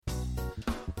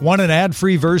Want an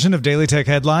ad-free version of Daily Tech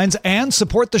Headlines and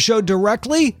support the show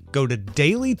directly? Go to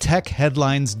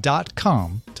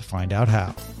dailytechheadlines.com to find out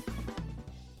how.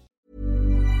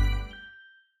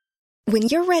 When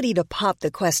you're ready to pop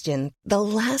the question, the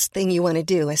last thing you want to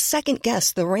do is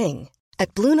second-guess the ring.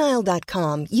 At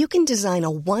BlueNile.com, you can design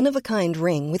a one-of-a-kind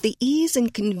ring with the ease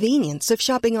and convenience of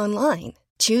shopping online.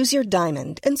 Choose your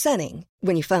diamond and setting.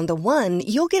 When you find the one,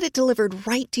 you'll get it delivered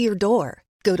right to your door.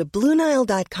 Go to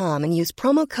BlueNile.com and use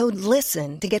promo code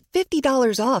LISTEN to get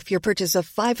 $50 off your purchase of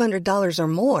 $500 or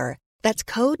more. That's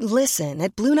code LISTEN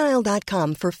at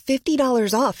BlueNile.com for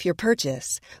 $50 off your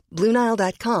purchase.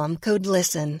 BlueNile.com, code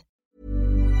LISTEN.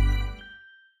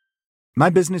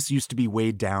 My business used to be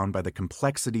weighed down by the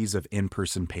complexities of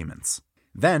in-person payments.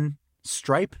 Then,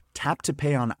 Stripe Tap to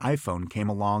Pay on iPhone came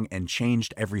along and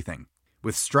changed everything.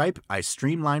 With Stripe, I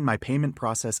streamlined my payment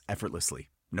process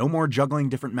effortlessly. No more juggling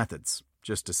different methods.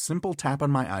 Just a simple tap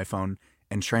on my iPhone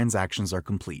and transactions are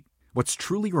complete. What's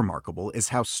truly remarkable is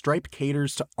how Stripe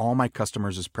caters to all my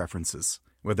customers' preferences.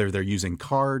 Whether they're using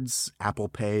cards, Apple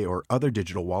Pay, or other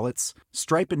digital wallets,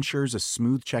 Stripe ensures a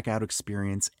smooth checkout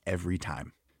experience every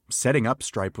time. Setting up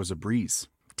Stripe was a breeze,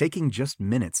 taking just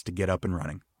minutes to get up and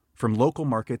running. From local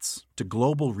markets to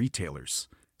global retailers,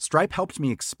 Stripe helped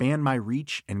me expand my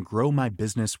reach and grow my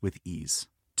business with ease.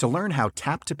 To learn how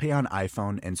Tap to Pay on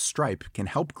iPhone and Stripe can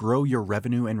help grow your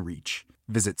revenue and reach,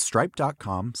 visit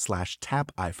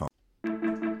stripe.com/tapiphone.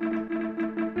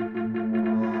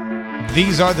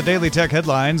 These are the Daily Tech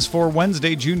Headlines for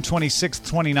Wednesday, June 26,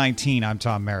 2019. I'm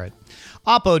Tom Merritt.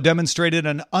 Oppo demonstrated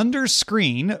an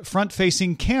under-screen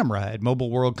front-facing camera at Mobile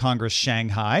World Congress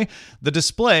Shanghai. The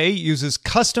display uses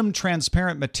custom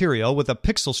transparent material with a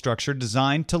pixel structure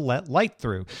designed to let light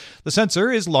through. The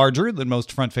sensor is larger than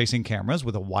most front-facing cameras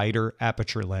with a wider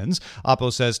aperture lens.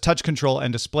 Oppo says touch control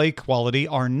and display quality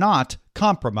are not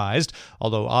compromised,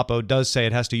 although Oppo does say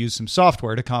it has to use some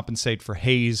software to compensate for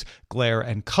haze, glare,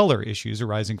 and color issues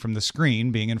arising from the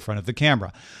screen being in front of the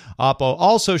camera. Oppo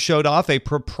also showed off a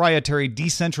proprietary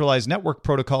decentralized network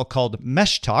protocol called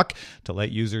MeshTalk to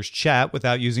let users chat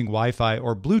without using Wi-Fi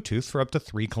or Bluetooth for up to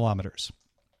 3 kilometers.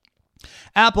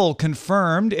 Apple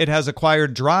confirmed it has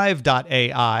acquired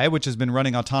Drive.ai, which has been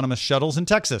running autonomous shuttles in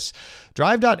Texas.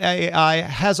 Drive.ai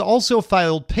has also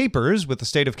filed papers with the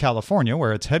state of California,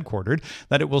 where it's headquartered,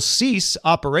 that it will cease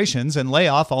operations and lay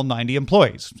off all 90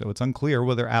 employees. So it's unclear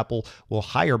whether Apple will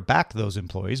hire back those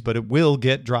employees, but it will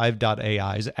get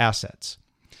Drive.ai's assets.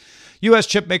 U.S.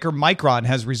 chipmaker Micron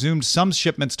has resumed some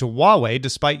shipments to Huawei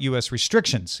despite U.S.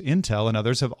 restrictions. Intel and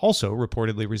others have also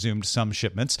reportedly resumed some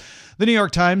shipments. The New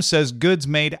York Times says goods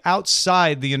made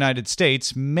outside the United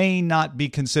States may not be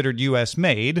considered U.S.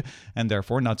 made and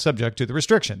therefore not subject to the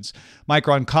restrictions.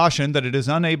 Micron cautioned that it is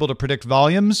unable to predict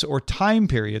volumes or time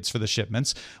periods for the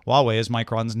shipments. Huawei is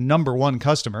Micron's number one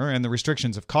customer, and the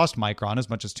restrictions have cost Micron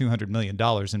as much as $200 million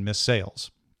in missed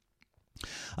sales.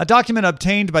 A document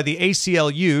obtained by the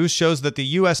ACLU shows that the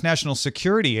U.S. National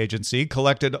Security Agency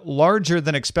collected larger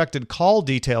than expected call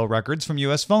detail records from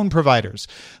U.S. phone providers.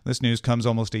 This news comes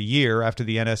almost a year after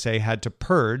the NSA had to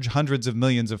purge hundreds of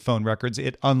millions of phone records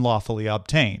it unlawfully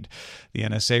obtained. The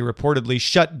NSA reportedly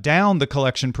shut down the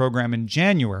collection program in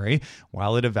January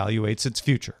while it evaluates its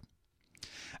future.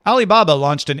 Alibaba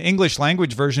launched an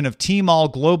English-language version of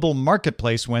Tmall Global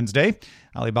Marketplace Wednesday.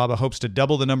 Alibaba hopes to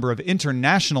double the number of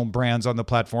international brands on the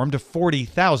platform to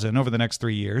 40,000 over the next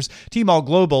 3 years. Tmall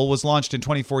Global was launched in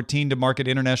 2014 to market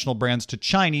international brands to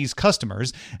Chinese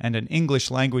customers, and an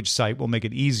English-language site will make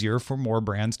it easier for more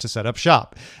brands to set up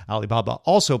shop. Alibaba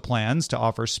also plans to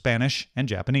offer Spanish and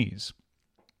Japanese.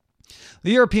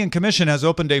 The European Commission has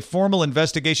opened a formal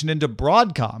investigation into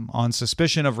Broadcom on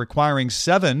suspicion of requiring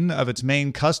 7 of its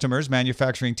main customers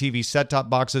manufacturing TV set-top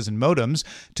boxes and modems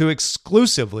to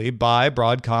exclusively buy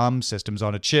Broadcom systems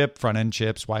on a chip, front-end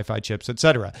chips, Wi-Fi chips,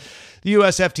 etc. The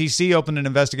U.S. FTC opened an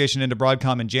investigation into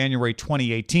Broadcom in January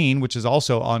 2018, which is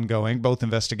also ongoing. Both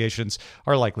investigations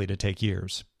are likely to take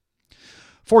years.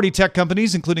 40 tech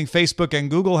companies, including Facebook and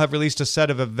Google, have released a set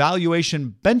of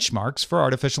evaluation benchmarks for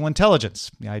artificial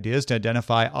intelligence. The idea is to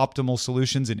identify optimal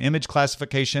solutions in image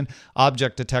classification,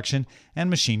 object detection, and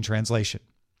machine translation.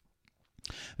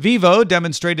 Vivo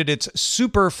demonstrated its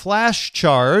Super Flash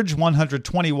Charge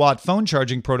 120-watt phone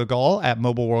charging protocol at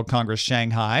Mobile World Congress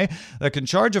Shanghai that can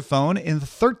charge a phone in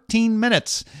 13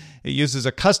 minutes. It uses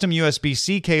a custom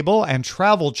USB-C cable and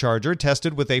travel charger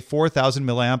tested with a 4,000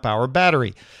 milliamp hour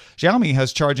battery. Xiaomi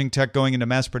has charging tech going into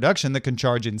mass production that can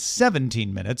charge in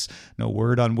 17 minutes. No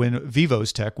word on when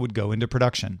Vivo's tech would go into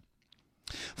production.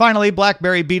 Finally,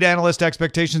 BlackBerry beat analyst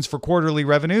expectations for quarterly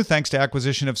revenue thanks to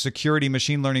acquisition of security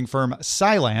machine learning firm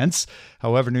Cylance.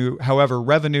 However,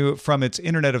 revenue from its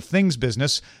Internet of Things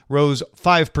business rose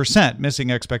 5%,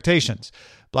 missing expectations.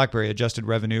 BlackBerry adjusted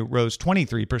revenue rose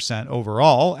 23%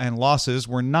 overall, and losses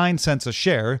were 9 cents a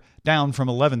share, down from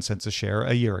 11 cents a share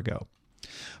a year ago.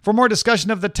 For more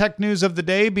discussion of the tech news of the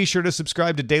day, be sure to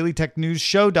subscribe to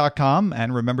dailytechnewsshow.com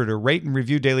and remember to rate and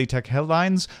review Daily Tech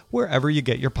Headlines wherever you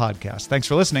get your podcasts. Thanks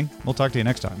for listening. We'll talk to you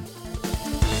next time.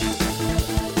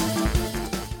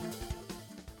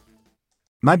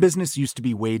 My business used to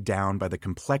be weighed down by the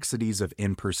complexities of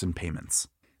in-person payments.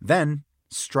 Then,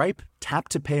 Stripe Tap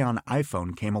to Pay on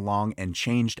iPhone came along and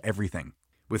changed everything.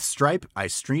 With Stripe, I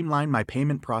streamlined my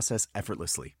payment process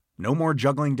effortlessly. No more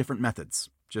juggling different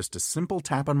methods. Just a simple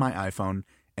tap on my iPhone,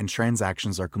 and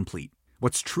transactions are complete.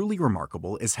 What's truly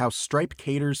remarkable is how Stripe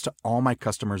caters to all my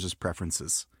customers'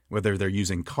 preferences. Whether they're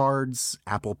using cards,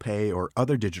 Apple Pay, or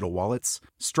other digital wallets,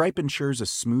 Stripe ensures a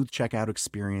smooth checkout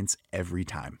experience every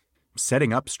time.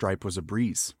 Setting up Stripe was a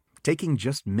breeze, taking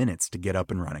just minutes to get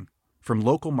up and running. From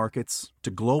local markets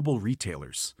to global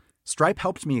retailers, Stripe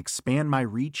helped me expand my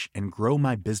reach and grow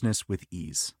my business with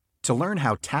ease. To learn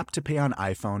how Tap to Pay on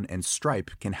iPhone and Stripe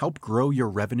can help grow your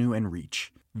revenue and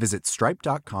reach, visit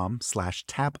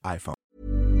stripe.com/tapiphone.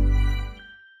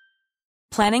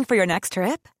 Planning for your next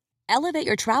trip? Elevate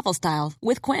your travel style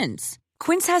with Quince.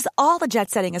 Quince has all the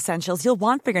jet-setting essentials you'll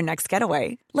want for your next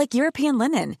getaway, like European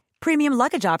linen, premium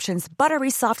luggage options,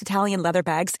 buttery soft Italian leather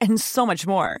bags, and so much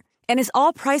more. And is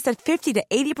all priced at 50 to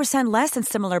 80% less than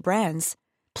similar brands.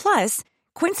 Plus,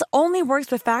 Quince only works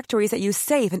with factories that use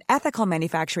safe and ethical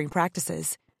manufacturing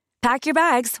practices. Pack your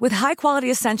bags with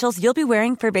high-quality essentials you'll be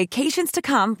wearing for vacations to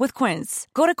come with Quince.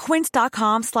 Go to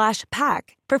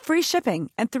quince.com/pack for free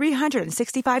shipping and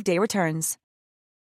 365-day returns.